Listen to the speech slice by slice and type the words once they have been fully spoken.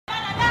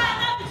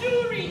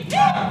jewelry.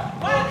 Yeah.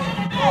 Why can't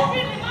I get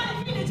really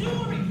money for the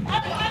jewelry?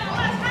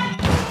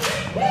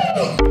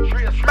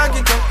 Back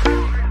it up,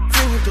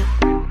 fling it up,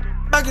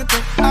 back it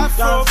up,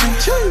 Afro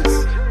cheese.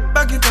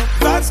 Back it up,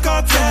 Vybz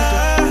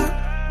Kartel.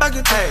 Back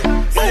it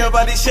up, see your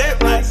body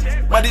shape nice,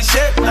 body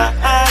shape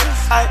nice.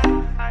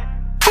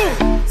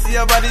 See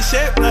your body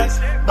shape nice,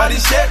 body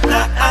shape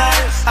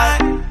nice.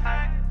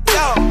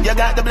 Yo, you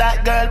got the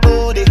black girl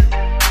booty,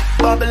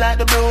 bubble like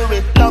the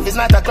brewery. Love is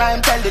not a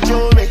crime, tell the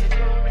jury.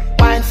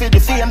 Wine for the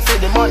fame, for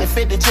the money,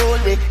 for the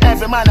jewelry.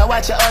 Every man I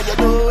watch you how you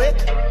do it.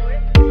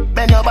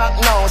 Bend your back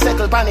now,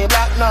 circle panny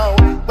black now.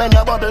 When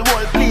your bubble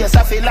whole place,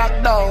 I feel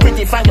locked down.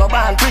 Pretty find your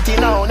band, pretty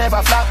now,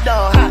 never flop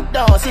down. Hot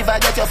down, see if I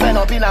get your friend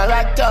up in a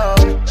rack down.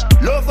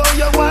 Love how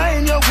you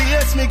wine, your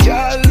waist, me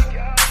girl.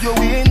 You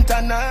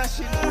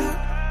international.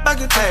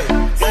 Back it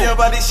up, see your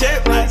body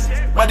shape nice,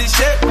 body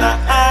shape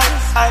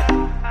nice.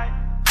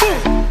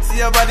 See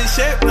your body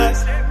shape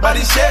nice,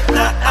 body shape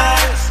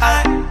nice.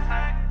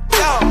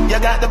 Yo, you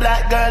got the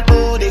black girl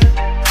booty,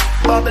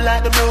 bubble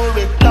like the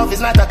brewery. Love is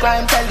not a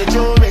crime, tell the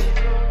jury.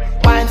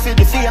 Wine for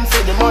the fame,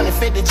 for the money,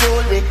 for the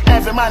jewelry.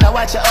 Every man I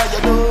watch you how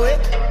you do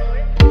it.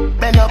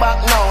 Bend your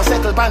back now,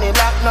 circle panny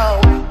black now.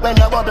 When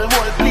your bubble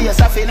whole place,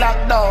 I feel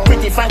locked down.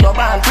 Pretty find your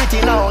band, pretty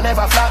now,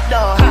 never flop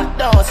down. Hot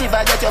down, see if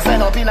I get your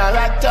friend up in a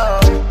rack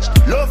down.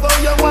 Love how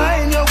you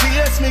wine, your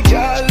waist, me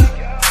girl.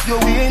 You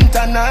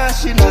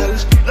international.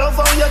 Love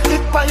how you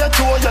tip on your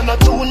toe, you're not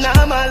too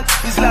normal.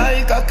 It's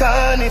like a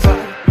carnival.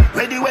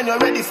 Ready when you're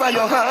ready for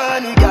your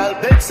honey, girl.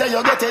 Bet say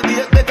you get a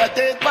date, better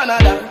take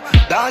Panadol.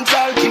 Dance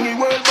all king,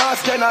 world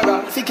boss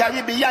general. Fi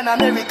Caribbean,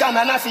 American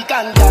and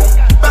African, girl.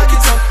 Back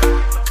it up,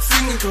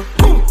 fling it up,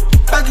 boom.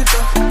 Back it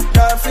up,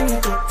 girl, fling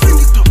it up,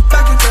 fling it up.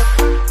 Back it up,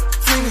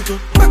 fling it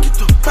up, back it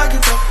up, back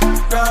it up,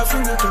 girl,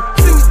 fling it up,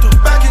 fling it up.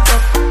 Back it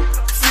up,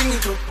 fling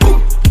it up, boom.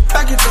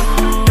 Back it up,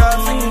 girl,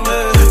 fling it up.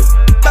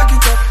 Back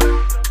it up,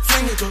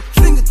 fling it up,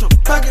 fling it up,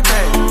 back it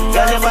up.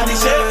 Girl, your body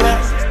shape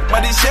nice,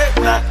 body shape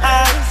nice.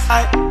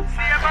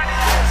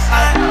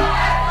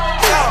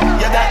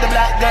 You got the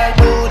black girl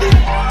booty,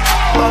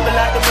 bubble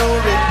like the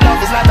brewery.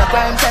 Love is not a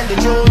crime, tell the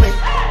jury.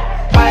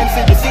 Wine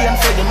for the fame,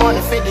 for the money,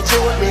 for the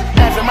jewelry.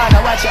 Every man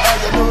I watch you how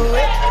you do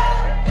it.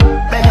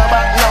 Bend your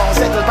back now,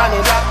 circle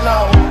panny black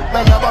now.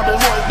 When your bubble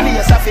whole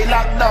place, I feel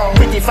locked down.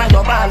 Pretty find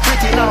your band,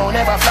 pretty now,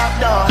 never flop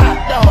down. Hot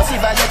down, see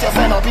if I get your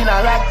friend up in a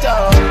rack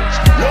down.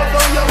 Love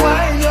how you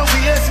wine, your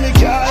waist, me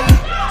girl.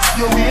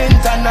 You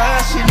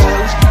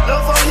international.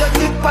 Love how you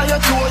tip on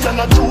your toe, you're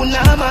not too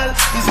normal.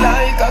 It's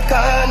like a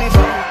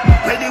carnival.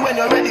 Ready when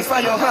you're ready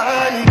for your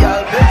honey,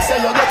 girl. Bet say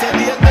you get a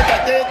date, better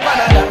take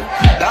Panadol.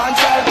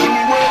 Dance all king,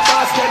 world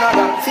boss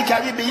general. Fi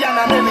Caribbean,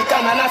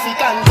 American and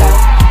African, girl.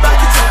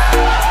 Back it up,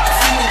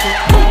 fling it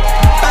up, boom.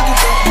 Back it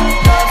up,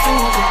 girl,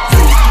 fling it up,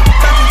 fling it up.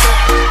 Back it up,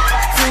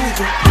 fling it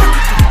up,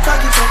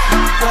 back it up,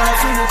 girl,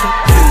 fling it up,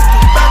 fling it up.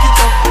 Back it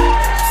up,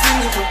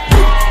 fling it up,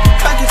 boom.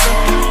 Back it up,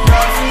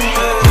 girl, fling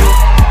it up.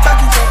 Back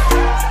it up,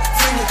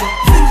 fling it up,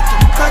 fling it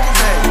up, back it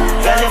up.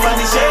 Girl, your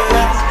body shape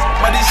nice,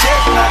 body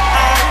shape nice.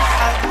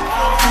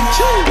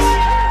 Cheese,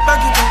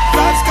 back it up,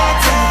 Vybz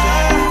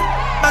Kartel.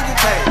 Back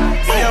it up,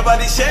 see your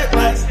body shape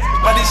nice,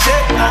 body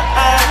shape nice.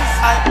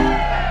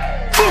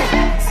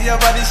 See your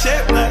body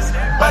shape nice,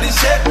 body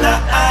shape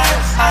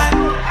nice.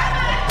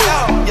 Yo,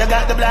 you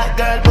got the black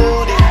girl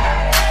booty,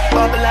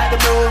 bubble like the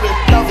brewery.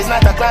 Love is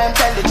not a crime,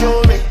 tell the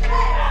jury.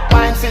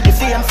 Wine for the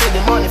fame, for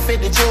the money, for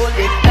the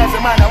jewelry.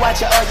 Every man I watch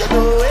you how you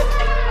do it.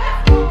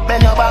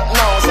 Bend your back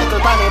now,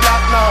 circle panny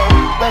black now.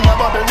 When your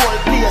bubble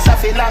whole place, I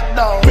feel locked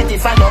down. Pretty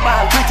find your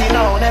band, pretty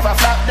now, never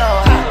flop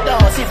down. Hot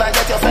down, see if I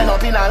get your friend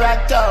up in a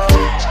rack down.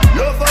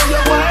 Love how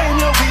you wine,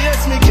 your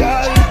waist, me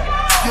girl.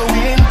 You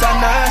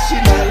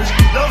international.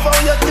 Love how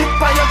you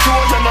tip on your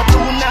toe, you're not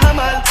too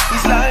normal.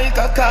 It's like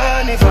a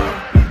carnival.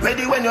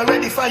 Ready when you're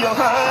ready for your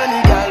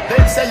honey, girl.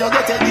 Bet say you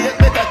get a date,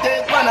 better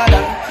take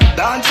Panadol.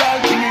 Dance all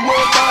king,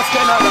 world boss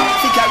general.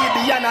 Fi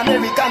Caribbean,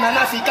 American and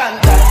African,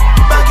 girl.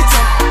 Back it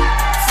up,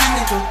 fling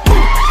it up,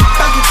 boom.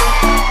 Back it up,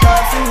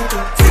 girl, fling it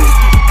up, fling it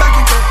up. Back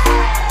it up,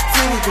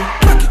 fling it up,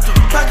 back it up,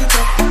 back it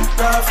up,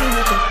 girl, fling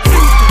it up,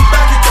 fling it up.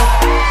 Back it up,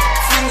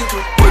 fling it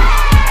up, boom.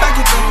 Back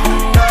it up,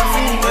 girl,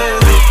 fling it up.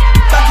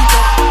 Back it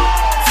up,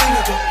 fling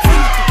it up, fling it up,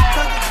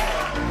 back it up,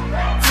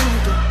 fling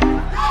it up.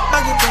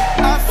 Back it up,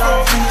 Afro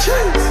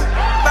cheese.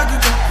 Back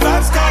it up,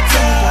 Vybz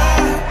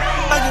Kartel.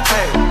 Back it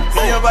up,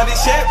 see your body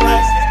shape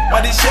nice,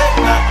 body shape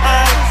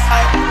nice.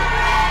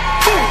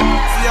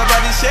 See your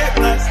body shape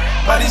nice,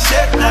 body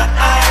shape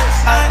nice.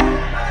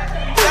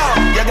 Yo,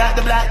 you got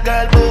the black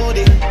girl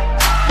booty,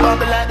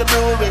 bubble like the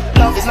brewery.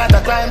 Love is not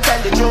a crime,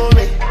 tell the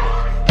jury.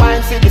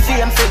 Wine for the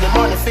fame, for the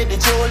money, for the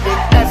jewelry.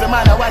 Every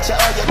man I watch you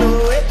how you do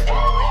it.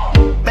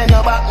 Bend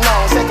your back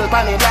now, circle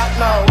panny black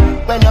now.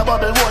 When your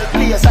bubble whole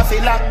place, I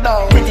feel locked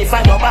down. Pretty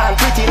find your band,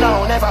 pretty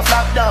now, never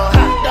flop down.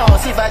 Hot down,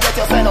 see if I get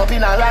your friend up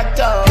in a rack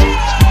down.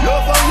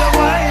 Love how you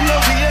wine,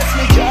 your waist,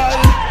 me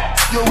girl.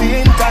 You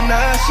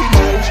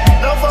international.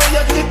 Love how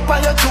you tip on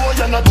your toe,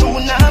 you're not too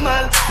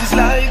normal. It's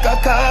like a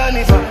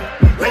carnival.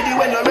 Ready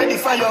when you're ready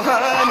for your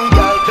honey,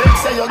 girl. Bet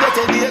say you get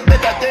a date,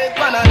 better take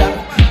Panadol.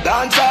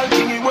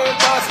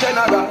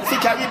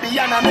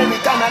 Caribbean,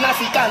 American and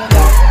African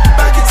girl.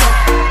 Back it up,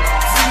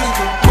 feel it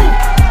up.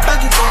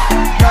 Back it up,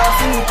 girl,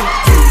 feel it up.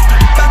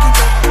 Back it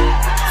up,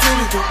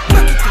 feel it up.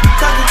 Back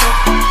it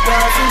up,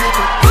 girl, feel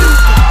it up.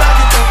 Back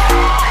it up,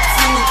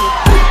 feel it up.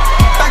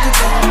 Back it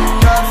up,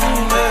 girl, feel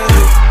it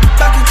up.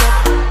 Back it up,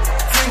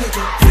 feel it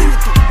up.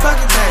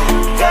 Back it up,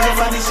 Girl, your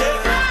body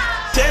shape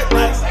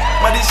nice,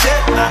 body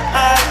shape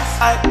nice.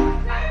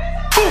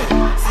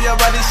 See your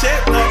body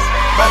shape nice,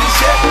 body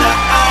shape nice.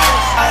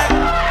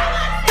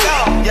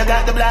 You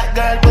got the black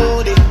girl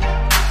booty,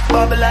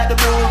 bubble like the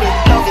brewery.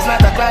 Love is not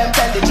a crime,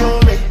 tell the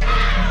jury.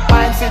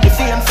 Mind for the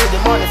fame, for the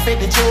money, for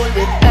the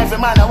jewelry. Every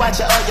man I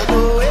watch you how you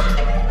do it.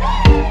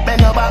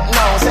 Bend your back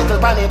now, settle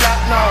pan the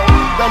black now.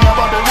 When you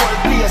bubble whole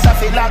place, I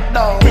feel locked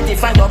down. Pretty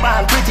fine, your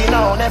band, pretty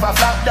now, never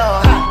flop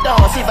down. Hot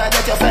down, see if I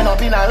get your friend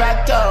up in a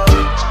rack down.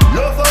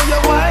 Love how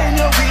you wine,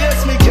 your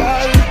waist, me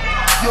girl.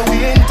 You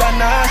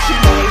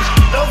international.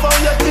 Love how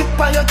you tip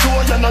on your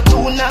toe, you're not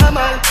too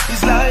normal.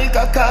 It's like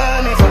a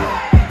carnival.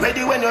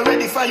 Ready when you're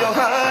ready for your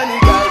honey,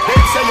 girl. They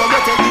say you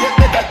get a date,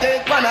 better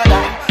take one of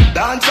them.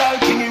 Dance all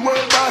king,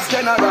 world boss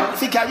general.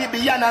 See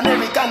Caribbean,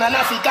 American and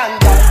African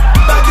girl.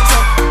 back it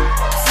up,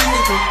 feel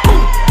it up.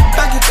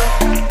 Back it up,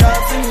 girl,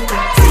 feel it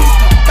up.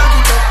 Back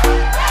it up,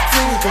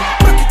 feel it up.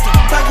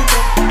 Back it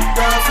up,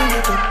 girl, feel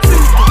it up.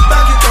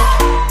 Back it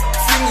up,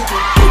 feel it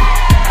up.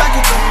 Back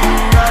it up,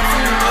 girl,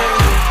 feel it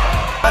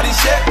up. Body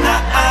shape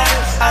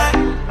nice.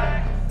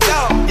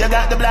 You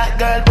got the black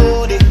girl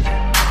booty,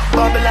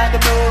 bubble like the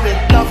brewery.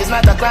 Love is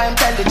not a crime,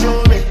 tell the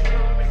jury.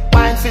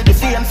 Wine for the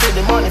fame, for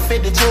the money, for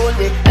the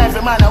jewelry.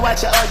 Every man I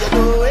watch you how you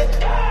do it.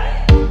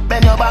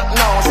 Bend your back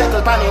now, settle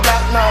pan your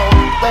black now.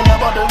 When you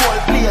bubble whole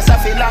place, I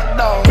feel locked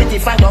down. Pretty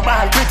fine, your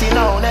band, pretty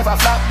now, never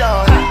flop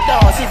down. Hot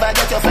down, see if I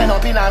get your friend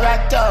up in a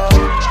rack down.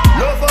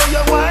 Love how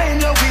you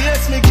wine, your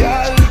waist, me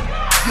girl.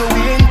 You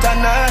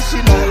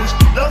international.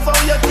 Love how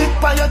you tip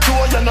on your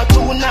toe, you're not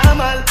too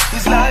normal.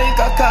 It's like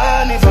a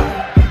carnival.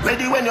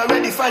 Ready when you're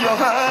ready for your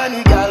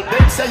honey, girl.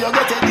 Bet say you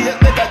get a date,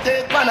 better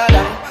take one of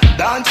them.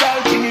 Dance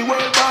all king,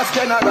 world boss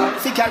general.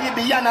 See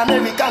Caribbean,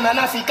 American and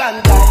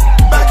African girl.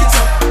 Back it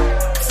up,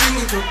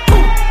 feel it up.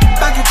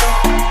 Back it up,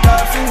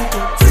 girl, feel it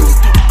up.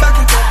 Back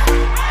it up,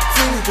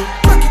 feel it up.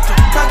 Back it up,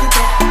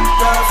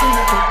 girl, feel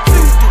it up.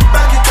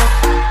 Back it up,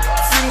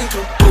 feel it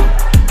up.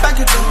 Back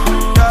it up,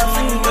 girl,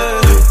 feel it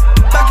up.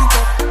 Back it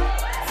up,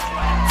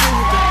 feel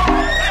it up.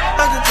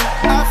 Back it up,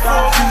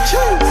 Afro,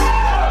 choose.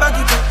 back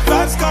it up,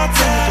 Vybz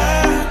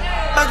Kartel.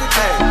 back it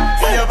up.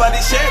 See your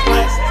body shape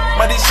nice,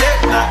 body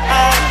shape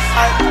nice.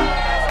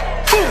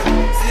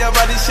 See your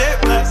body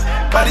shape nice,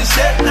 body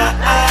shape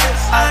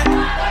nice.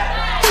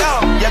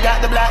 You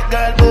got the black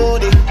girl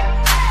booty,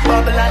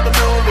 bubble like the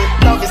brewery.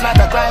 Love is not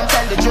a crime,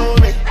 tell the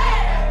jury.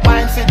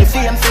 Wine for the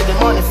fame, for the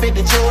money, for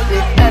the jewelry.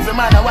 Every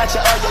man I watch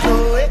you how you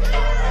do it.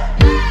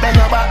 Bend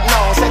your back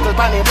now, settle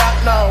pan your black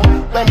now.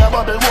 When you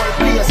bubble whole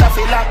place, I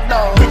feel locked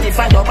down. Pretty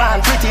fine, your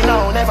band, pretty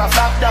now, never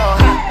flop down.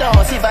 Hot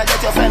down, see if I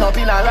get your friend up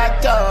in a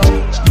rack down.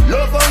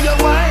 Love how you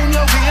wine,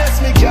 your waist,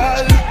 me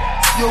girl.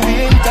 You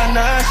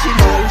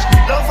international.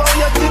 Love how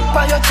you tip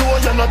on your toe,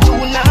 you're not too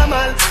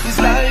normal. It's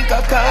like a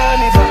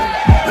carnival.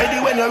 Ready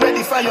when you're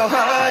ready for your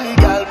honey,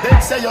 girl.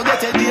 Bet say you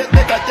get a date,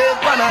 better take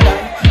one of them.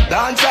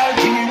 Dance all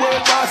king,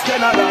 world boss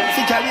general.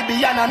 See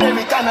Caribbean,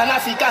 American and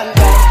African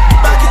girl.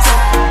 Back it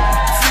up,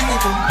 feel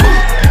it up.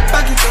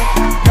 Back it up,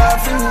 girl,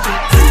 feel it up.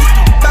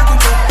 Back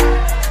it up,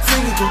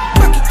 feel it up.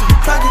 Back it up,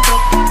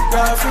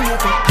 girl, feel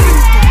it up.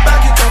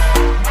 Back it up,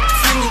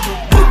 feel it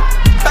up.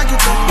 Back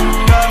it up,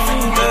 girl,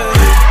 feel it up.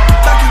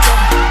 Back it up,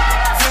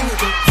 feel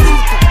it up.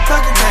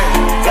 Back it up,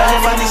 Girl,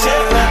 your body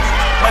shape nice,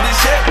 body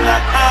shape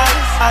nice.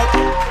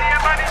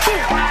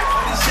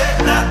 Body shape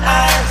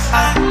nice.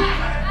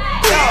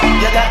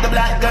 You got the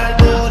black girl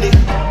booty,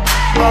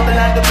 bubble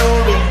like the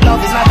brewery.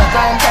 Love is not a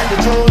crime, tell the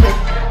jury.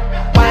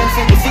 Wine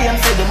for the fame,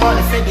 for the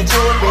money, for the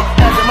jewelry.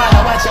 Every man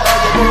I watch you how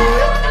you do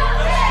it.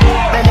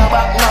 Bend your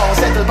back now,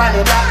 settle pan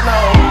your black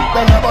now.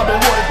 When you bubble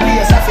whole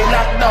place, I feel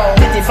locked down.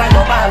 Pretty fine,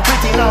 your band,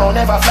 pretty now,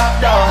 never flop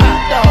down. Hot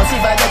down, see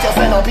if I get your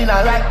friend up in a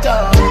rack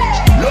down.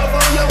 Love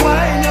how you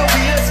wine, your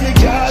waist, me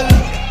girl.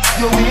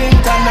 You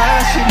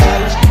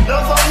international.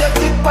 Love how you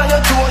tip on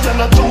your toe, you're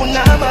not too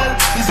normal.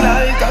 It's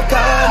like a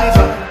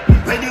carnival.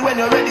 Ready when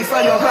you're ready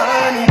for your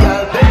honey,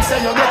 girl. Bet say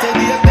you get a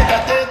date,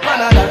 better take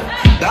one of them.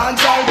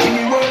 Dance all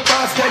king, world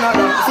boss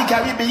general. See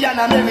Caribbean,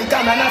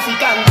 American and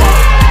African girl.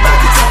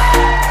 back it up,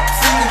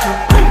 feel it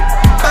up.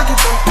 Back it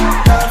up,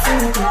 girl,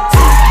 feel it up.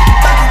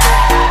 Back it up,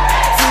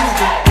 feel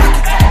it up.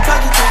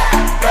 Back it up,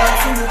 girl,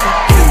 feel it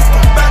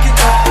up. Back it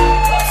up,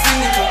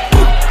 feel it up.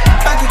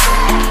 Back it up,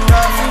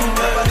 girl, feel it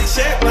up. Body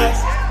shape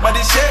nice,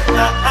 body shape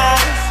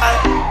nice.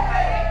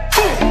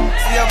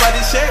 See your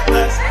body shape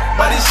nice,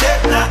 body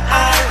shape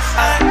nice.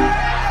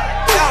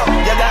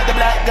 You got the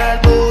black girl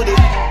booty,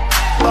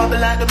 bubble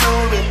like the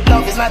brewery.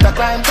 Love is not a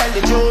crime, tell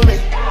the jury.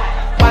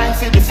 Wine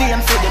for the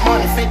fame, for the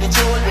money, for the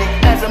jewelry.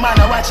 Every man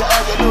I watch you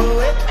how you do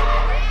it.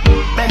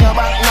 Bend your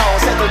back now,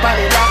 settle on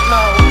the rock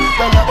now.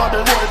 When your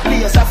bubble whole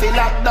place I feel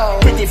locked down.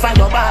 Pretty find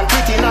your ball,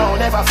 pretty now,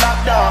 never flop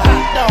down.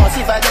 Hot down,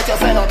 see if I get your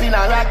friend up in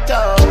a rack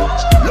down.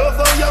 Love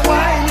how you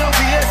wine, your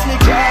waist me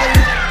girl.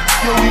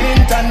 You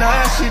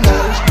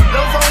international.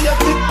 Love how you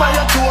tip on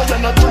your toe,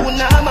 you're not too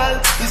normal.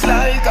 It's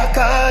like a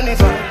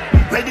carnival.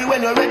 Ready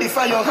when you're ready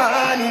for your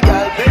honey,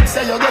 girl. Big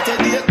say you get a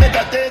date,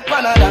 better take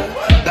Panadol.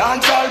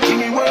 Dance all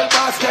kingy, world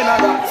past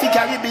general. See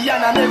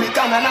Caribbean,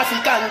 American and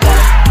African, girl.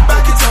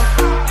 Back it up,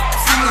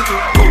 sing it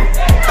up.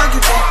 Back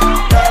it up,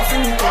 girl,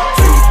 sing it up.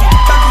 Sing it up,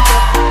 back it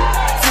up,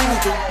 sing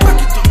it up. Back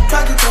it up,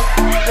 back it up,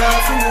 girl,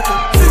 sing it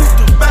up. Sing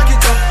it up, back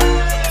it up,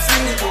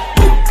 sing it up.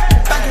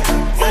 Back it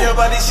up. See your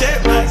body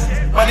shape nice,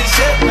 body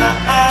shape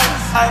nice.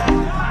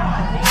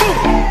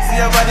 See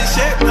your body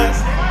shape nice,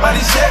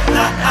 body shape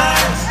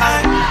nice.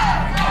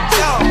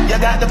 You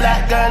got the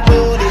black girl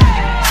booty,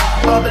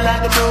 bubble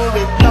like the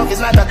brewery. Love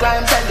is not a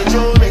crime, tell the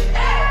jury.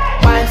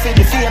 Mind for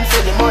the fame,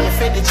 for the money,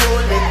 for the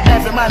jewelry.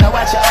 Every man I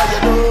watch you how you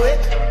do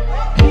it.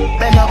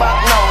 Bend your back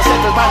now,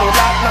 settle on the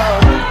block now.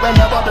 When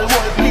your bubble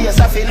whole place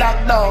I feel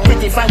locked down.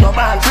 Pretty find your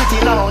band, pretty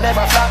now,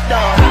 never flop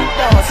down. Hot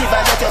down, see if I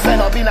get your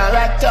friend up in a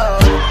rack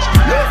down.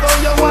 Love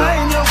how you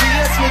wine, your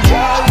waist me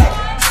girl.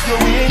 You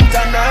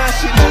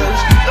international.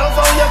 Love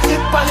how you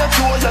tip on your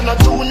toes, you're not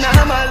too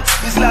normal.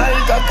 It's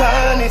like a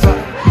carnival.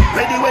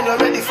 Ready when you're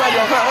ready for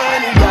your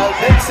honey, girl.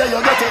 Big say you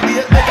get a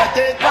date, better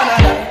take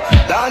Panadol.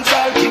 Dance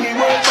all kingy,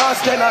 world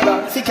past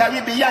general. See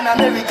Caribbean,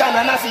 American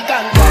and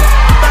African, girl.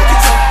 Back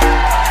it up,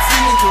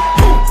 sing it up.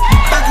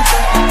 Back it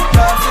up,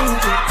 girl, sing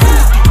it up.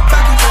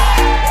 Back it up,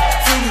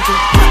 sing it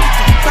up.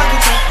 Back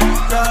it up,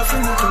 girl,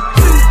 sing it up.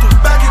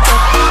 Back it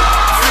up,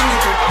 sing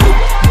it up.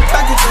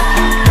 Back it up,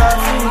 girl,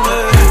 sing it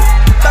up.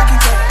 Back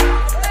it up,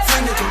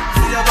 sing it up.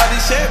 See your body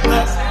shape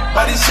nice,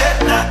 body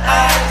shape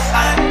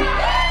nice.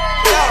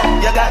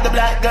 You got the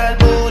black girl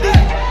booty,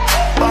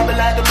 bubble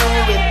like the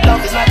brewery.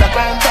 Love is not a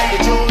crime, tell the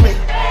jury.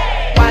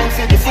 Wine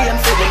for the fame,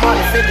 for the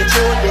money, for the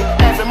jewelry.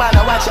 Every man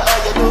I watch you how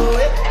you do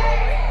it.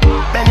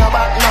 Bend your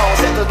back now,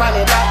 settle on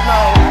the block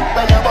now.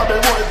 When your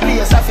bubble whole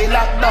place I feel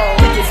locked down.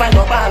 Pretty find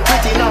your band,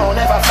 pretty now,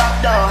 never flop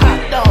down.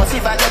 Hot down, see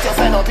if I get your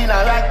friend up in a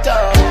rack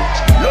down.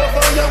 Love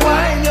how you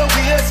wine, your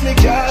waist me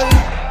girl.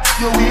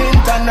 You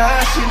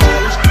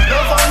international.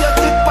 Love how you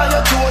tip on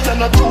your toe, you're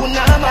not too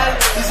normal.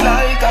 It's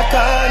like a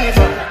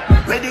carnival.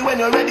 Ready when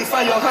you're ready for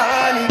your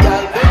honey,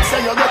 girl. Big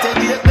say you get a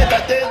date,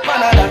 better take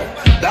Panadol.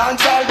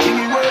 Dance all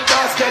kingy, world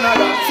past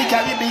general. See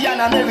Caribbean,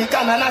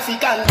 American and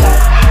African, girl.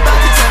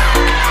 Back it up,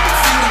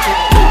 sing it up.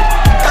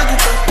 Back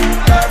it up,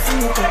 girl,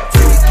 sing it up.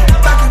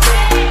 Back it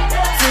up,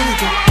 sing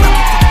it up.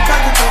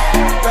 Back it up,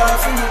 girl,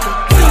 sing it up.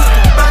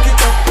 Back it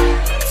up,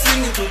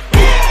 sing it up.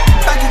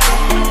 Back it up,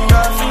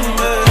 girl, sing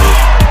it up.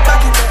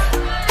 Back it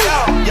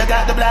up. You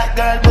got the black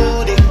girl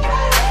booty,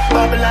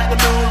 bubble like the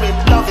brewery.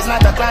 Love is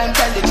not a crime,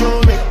 tell the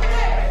jury.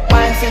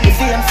 Wine for the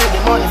fame, for the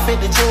money, for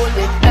the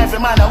jewelry. Every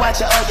man I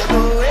watch you how you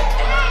do it.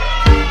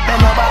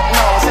 Bend your back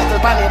now, settle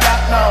on the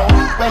block now.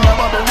 When your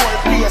bubble whole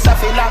place I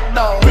feel locked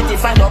down. Pretty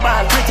find your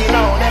band, pretty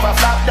now, never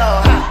flop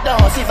down. Hot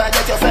down, see if I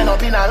get your friend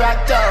up in a rack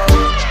down.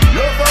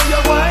 Love how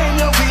you wine,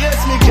 your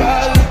waist me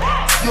girl.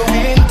 You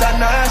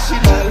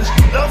international.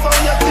 Love how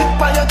you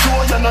tip on your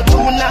toe, you're not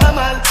too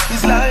normal.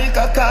 It's like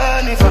a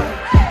carnival.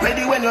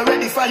 Ready when you're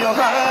ready for your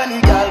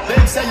honey, girl.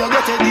 Big say you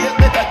get a date,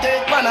 better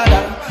take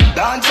Panadol.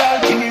 Dance all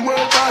kingy,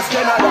 world past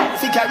general.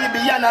 See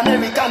Caribbean,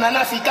 American and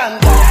African,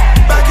 girl.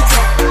 Back it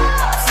up,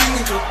 sing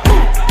it up.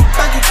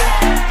 Back it up,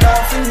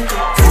 girl, sing it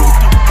up.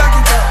 Back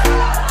it up,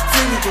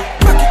 sing it up.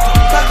 Back it up,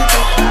 back it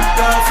up,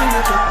 girl, sing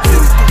it up.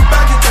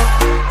 Back it up,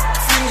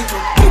 sing it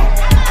up.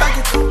 Back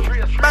it up,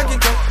 back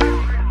it up,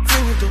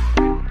 sing it up.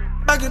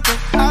 Back it up,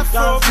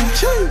 Afro,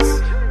 cheese.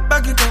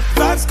 back it up,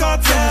 Vybz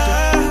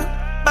Kartel.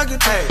 back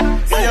it Hey,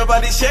 up. see your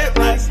body shape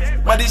nice,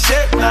 body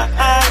shape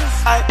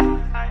nice.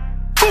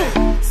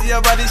 See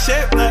your body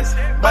shape nice,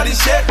 body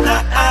shape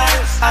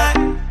nice.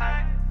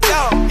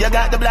 You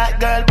got the black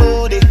girl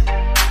booty,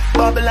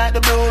 bubble like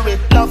the brewery.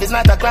 Love is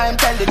not a crime,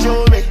 tell the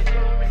jury.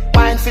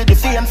 Wine for the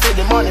fame, for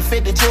the money, for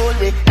the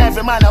jewelry.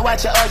 Every man I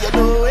watch you how you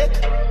do it.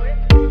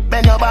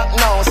 Bend your back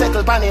now,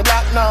 settle on the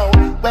block now.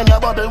 When your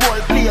bubble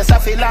whole place I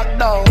feel locked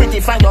down. Pretty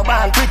find your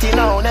band, pretty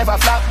now, never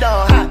flop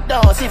down. Hot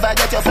down, see if I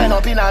get your friend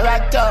up in a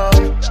rack down.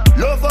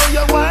 Love how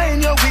you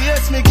wine, your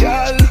waist me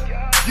girl.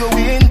 You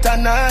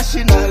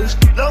international.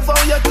 Love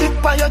how you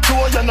tip on your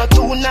toe, you're not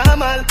too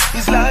normal.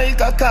 It's like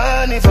a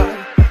carnival.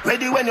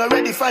 Ready when you're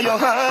ready for your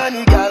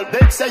honey, girl.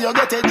 Big say you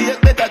get a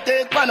date, better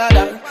take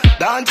Panadol.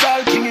 Dance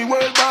all kingy,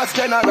 world past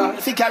general.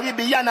 See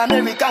Caribbean,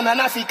 American and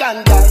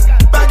African, girl.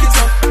 Back it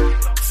up,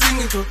 sing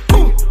it up.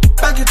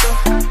 Back it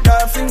up,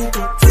 girl, sing it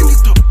up. Sing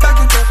it up, back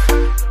it up,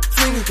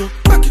 sing it up.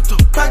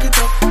 Back it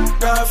up,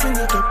 girl, sing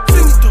it up.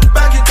 Sing it up.